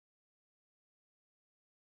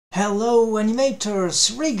Hello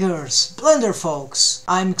animators, riggers, blender folks!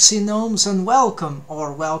 I'm pxy-gnomes and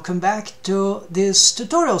welcome back to this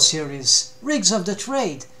tutorial series, Rigs of the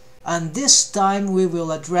Trade. And this time we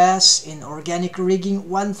will address in organic rigging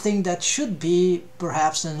one thing that should be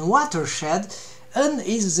perhaps a watershed and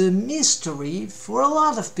is a mystery for a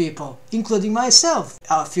lot of people, including myself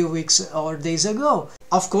a few weeks or days ago.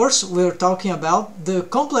 Of course, we're talking about the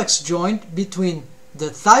complex joint between the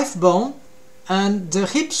thigh bone and the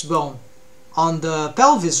hips bone on the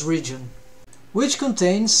pelvis region, which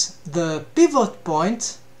contains the pivot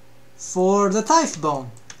point for the thigh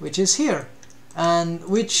bone, which is here, and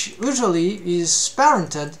which usually is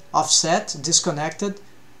parented, offset, disconnected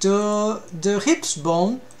to the hips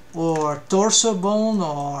bone or torso bone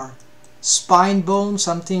or spine bone,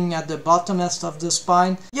 something at the bottomest of the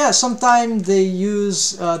spine. Yeah, sometimes they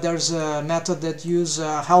use, there's a method that use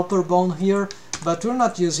a helper bone here, but we're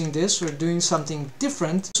not using this, we're doing something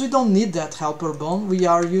different. So we don't need that helper bone, we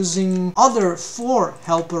are using other 4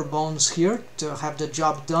 helper bones here to have the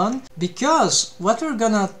job done, because what we're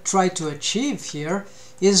gonna try to achieve here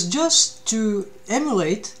is just to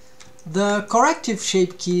emulate the Corrective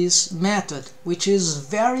Shape Keys method, which is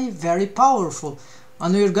very powerful.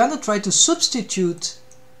 And we're gonna try to substitute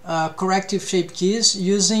Corrective Shape Keys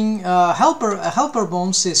using a helper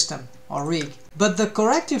bone system or rig. But the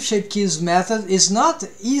Corrective Shape Keys method is not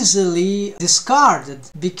easily discarded,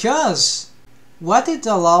 because what it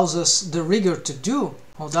allows us, the rigger, to do...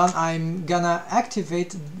 Hold on, I'm gonna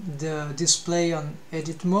activate the display on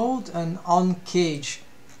edit mode and on cage,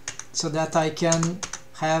 so that I can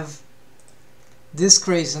have this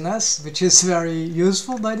craziness, which is very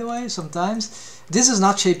useful, by the way, sometimes. This is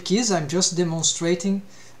not Shape Keys, I'm just demonstrating.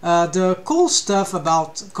 The cool stuff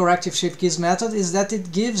about Corrective Shape Keys method is that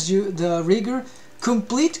it gives you, the rigger,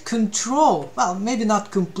 complete control. Well, maybe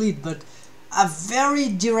not complete, but a very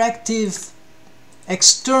directive,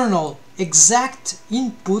 external, exact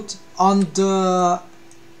input on the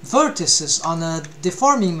vertices, on a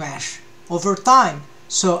deforming mesh over time.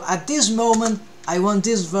 So at this moment, I want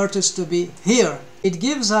this vertex to be here. It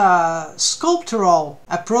gives a sculptural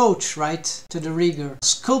approach, right, to the rigger.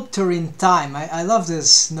 Sculpture in time. I love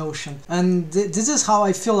this notion. And this is how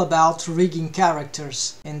I feel about rigging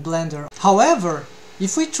characters in Blender. However,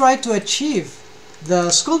 if we try to achieve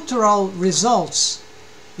the sculptural results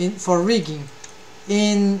for rigging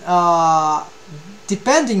in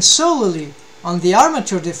depending solely on the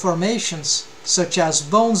armature deformations, such as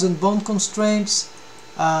bones and bone constraints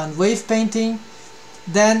and wave painting,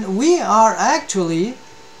 then we are actually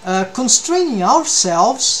constraining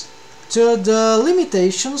ourselves to the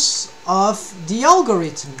limitations of the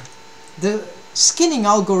algorithm, the skinning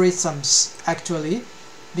algorithms, actually,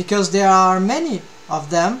 because there are many of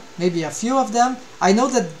them, maybe a few of them. I know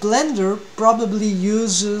that Blender probably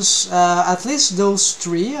uses at least those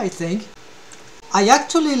 3, I think. I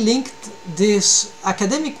actually linked this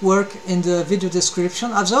academic work in the video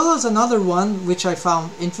description, as well as another one which I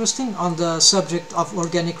found interesting on the subject of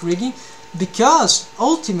organic rigging, because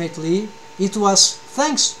ultimately it was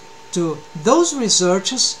thanks to those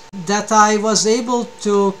researches that I was able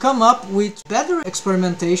to come up with better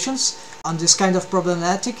experimentations on this kind of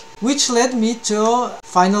problematic, which led me to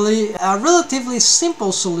finally a relatively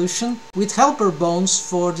simple solution with helper bones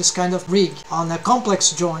for this kind of rig on a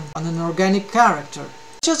complex joint, on an organic character.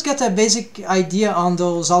 Just get a basic idea on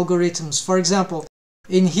those algorithms. For example,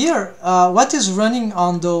 in here, what is running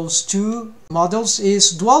on those 2 models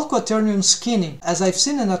is dual Quaternion skinning, as I've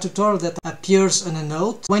seen in a tutorial that appears in a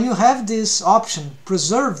note. When you have this option,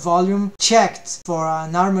 preserve volume checked for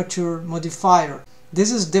an armature modifier, this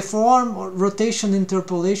is deform or rotation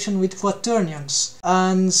interpolation with quaternions.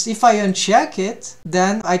 And if I uncheck it,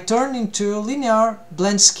 then I turn into linear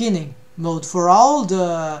blend skinning mode for all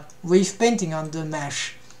the wave painting on the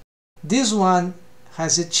mesh. This one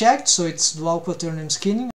has it checked, so it's dual Quaternion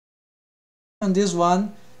skinning. And this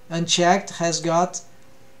one, unchecked, has got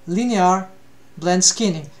linear blend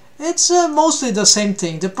skinning. It's mostly the same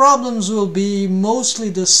thing. The problems will be mostly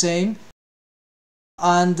the same.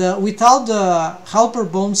 And without the helper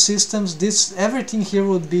bone systems, everything here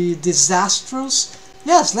would be disastrous.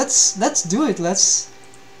 Yes, let's do it. Let's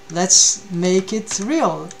make it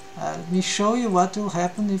real. Let me show you what will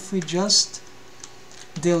happen if we just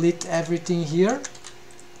delete everything here,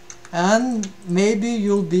 and maybe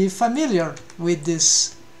you'll be familiar with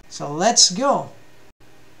this. So let's go.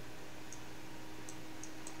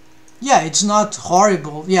 Yeah, it's not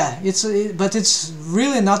horrible. Yeah, but it's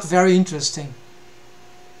really not very interesting.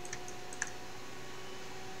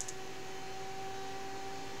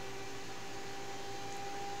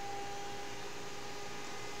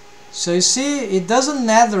 So you see, it doesn't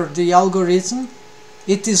matter the algorithm,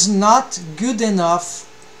 it is not good enough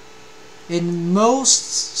in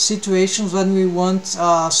most situations when we want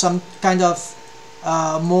some kind of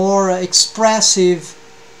more expressive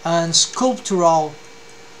and sculptural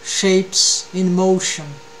shapes in motion,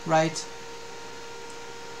 right?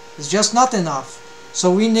 It's just not enough. So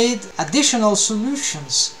we need additional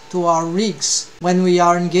solutions to our rigs when we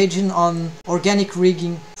are engaging on organic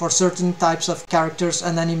rigging for certain types of characters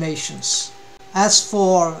and animations. As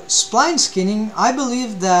for spline skinning, I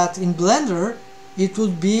believe that in Blender it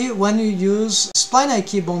would be when you use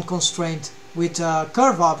Spline Bone Constraint with a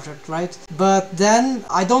curve object, right? But then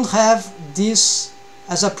I don't have this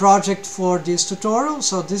as a project for this tutorial,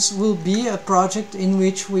 so this will be a project in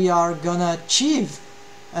which we are gonna achieve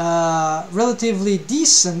relatively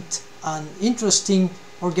decent and interesting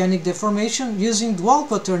organic deformation using dual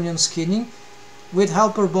Quaternion skinning with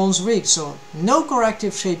helper bones rig. So no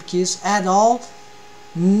corrective shape keys at all,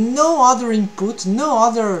 no other input, no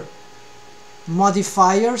other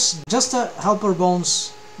modifiers, just a helper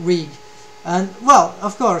bones rig. And well,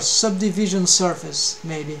 of course, subdivision surface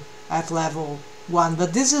maybe at level 1,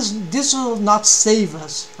 but this will not save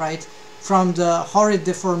us, right, from the horrid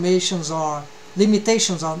deformations or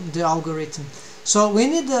limitations on the algorithm. So we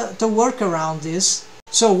need to work around this.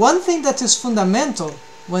 So one thing that is fundamental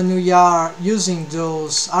when we are using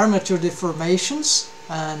those armature deformations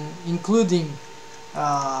and including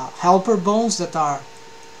helper bones that are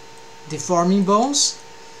deforming bones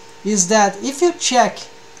is that if you check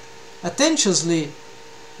attentively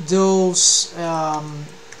those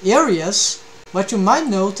areas, what you might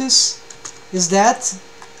notice is that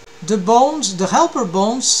the bones, the helper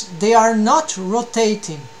bones, they are not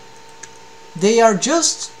rotating. They are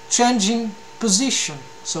just changing position,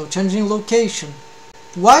 so changing location.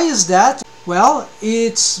 Why is that? Well,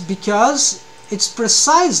 it's because it's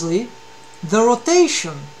precisely the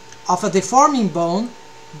rotation of a deforming bone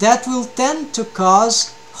that will tend to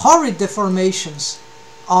cause horrid deformations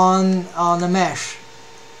on a mesh.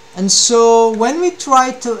 And so when we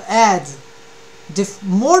try to add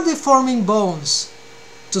more deforming bones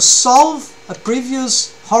to solve a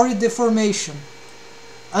previous horrid deformation,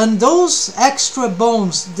 and those extra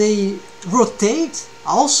bones, they rotate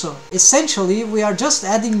also, essentially we are just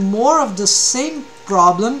adding more of the same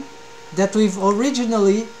problem that we've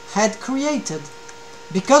originally had created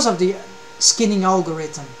because of the skinning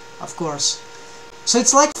algorithm, of course. So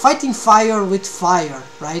it's like fighting fire with fire,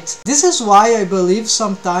 right? This is why I believe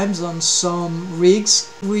sometimes on some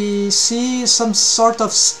rigs we see some sort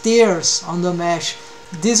of stairs on the mesh.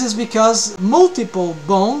 This is because multiple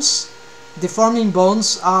bones, deforming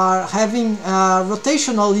bones, are having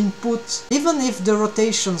rotational input. Even if the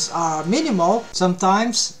rotations are minimal,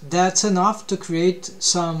 sometimes that's enough to create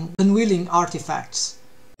some unwilling artifacts.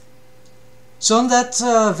 So on that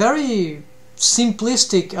very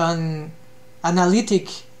simplistic and analytic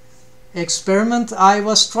experiment, I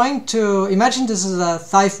was trying to imagine this is a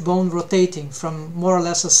thigh bone rotating from more or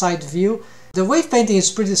less a side view. The wave painting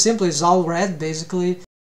is pretty simple, it's all red basically.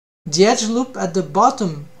 The edge loop at the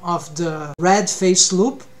bottom of the red face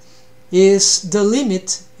loop is the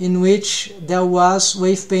limit in which there was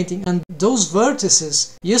wave painting, and those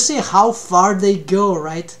vertices, you see how far they go,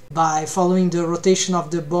 right, by following the rotation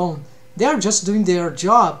of the bone. They are just doing their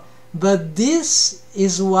job. But this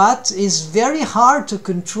is what is very hard to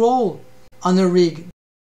control on a rig.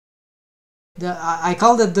 I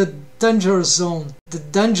call it the danger zone, the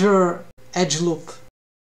danger edge loop.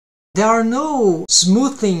 There are no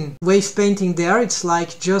smoothing wave painting there, it's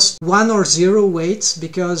like just 1 or 0 weights,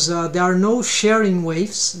 because there are no sharing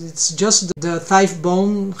waves. It's just the thigh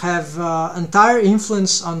bone have entire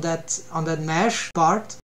influence on that mesh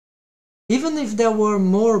part. Even if there were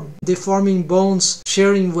more deforming bones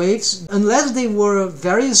sharing waves, unless they were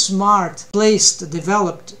very smart, placed,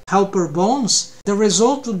 developed helper bones, the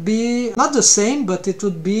result would be not the same, but it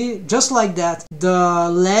would be just like that. The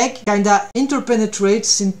leg kinda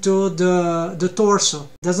interpenetrates into the torso.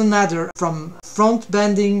 Doesn't matter from front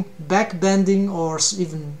bending, back bending, or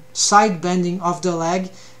even side bending of the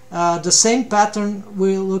leg. The same pattern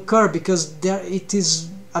will occur because it is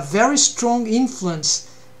a very strong influence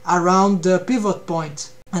around the pivot point,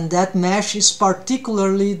 and that mesh is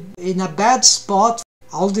particularly in a bad spot.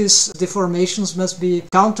 All these deformations must be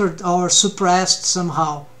countered or suppressed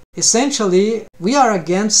somehow. Essentially, we are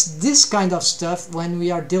against this kind of stuff when we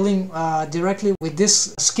are dealing directly with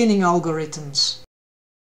these skinning algorithms.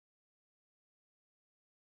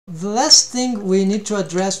 The last thing we need to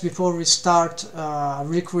address before we start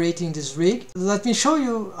recreating this rig, let me show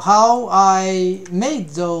you how I made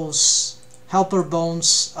those helper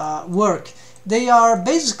bones work. They are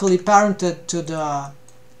basically parented to the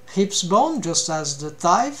hips bone, just as the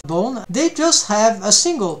thigh bone. They just have a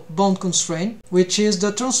single bone constraint, which is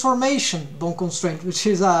the transformation bone constraint, which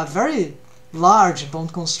is a very large bone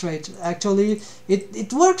constraint. Actually,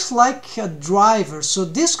 it works like a driver, so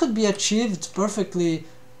this could be achieved perfectly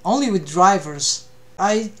only with drivers.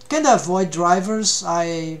 I can avoid drivers.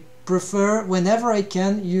 I prefer, whenever I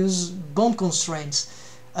can, use bone constraints.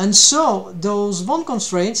 And so those bone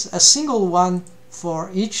constraints, a single one for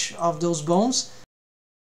each of those bones.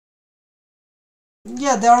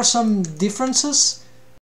 Yeah, there are some differences.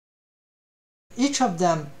 Each of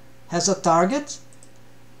them has a target,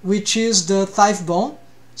 which is the thigh bone.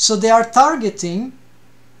 So they are targeting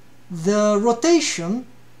the rotation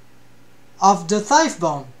of the thigh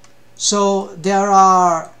bone. So there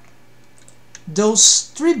are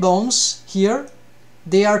those three bones here.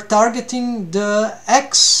 They are targeting the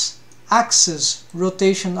x-axis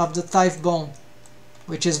rotation of the thigh bone,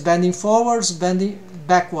 which is bending forwards, bending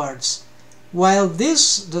backwards. While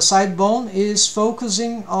this, the side bone, is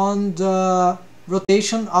focusing on the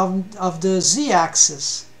rotation of the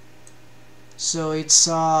z-axis. So it's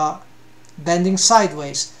bending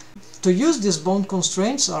sideways. To use these bone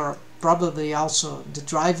constraints, or probably also the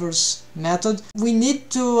driver's method, we need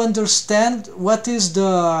to understand what is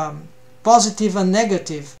the positive and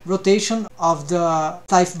negative rotation of the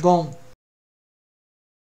thigh bone.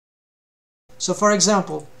 So for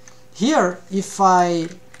example, here if I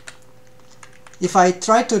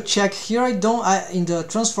try to check here, in the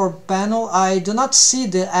transform panel, I do not see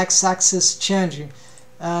the x-axis changing,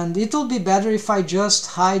 and it will be better if I just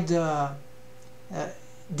hide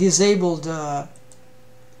disable the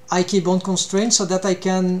IK bone constraint so that I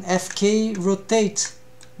can FK rotate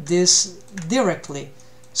this directly.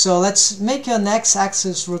 So let's make an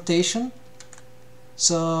x-axis rotation.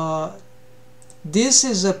 So this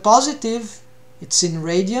is a positive, it's in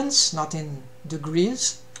radians, not in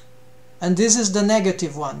degrees. And this is the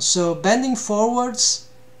negative one. So bending forwards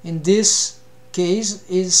in this case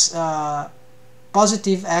is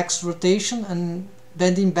positive x rotation, and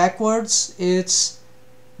bending backwards it's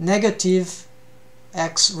negative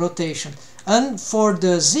x rotation. And for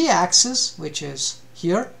the z-axis, which is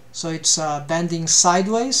here, so it's bending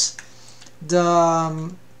sideways,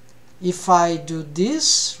 if I do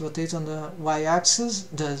this, rotate on the y-axis,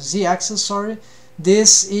 the z-axis, sorry,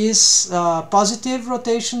 this is positive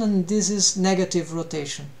rotation and this is negative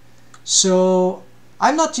rotation. So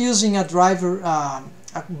I'm not using a driver, a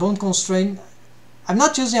bone constraint. I'm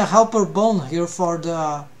not using a helper bone here for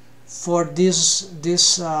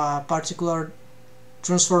this particular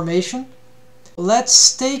transformation.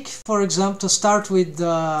 Let's take, for example, to start with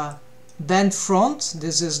the bend front.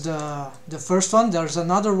 This is the first one. There's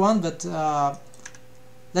another one, but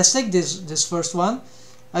let's take this first one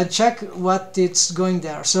and check what it's going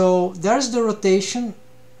there. So there's the rotation,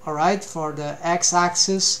 alright, for the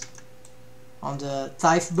x-axis on the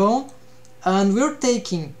thigh bone, and we're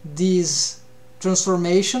taking this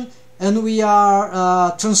transformation and we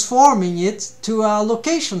are transforming it to a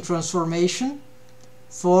location transformation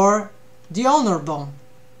for the owner bone.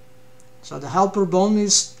 So the helper bone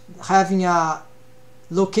is having a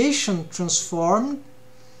location transformed,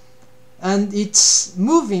 and it's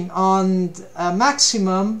moving on a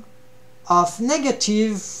maximum of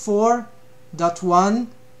negative 4.1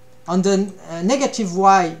 on the negative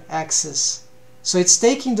y-axis. So it's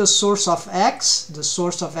taking the source of x, the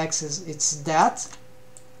source of x is it's that,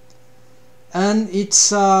 and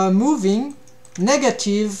it's moving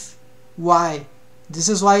negative y. This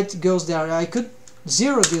is why it goes there. I could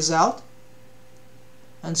zero this out,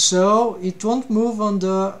 and so it won't move on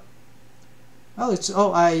the, well, it's,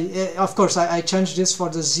 oh, of course I changed this for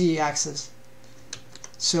the z-axis.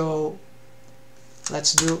 So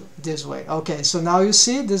let's do this way. Okay, so now you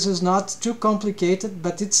see this is not too complicated,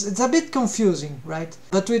 but it's a bit confusing, right?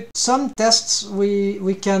 But with some tests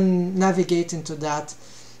we can navigate into that.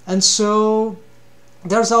 And so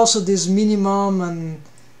there's also this minimum,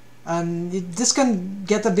 and this can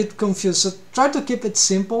get a bit confused. So try to keep it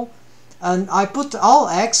simple. And I put all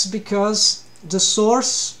x because the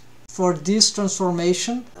source for this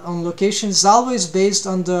transformation on location is always based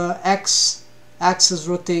on the x-axis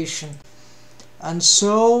rotation. And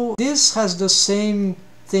so this has the same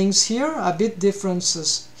things here, a bit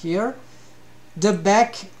differences here. The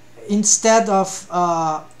back, instead of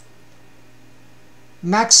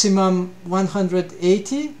maximum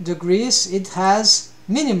 180 degrees, it has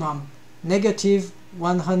minimum negative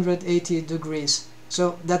 180 degrees.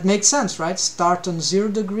 So that makes sense, right? Start on 0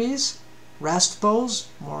 degrees, rest pose,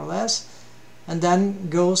 more or less, and then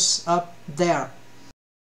goes up there.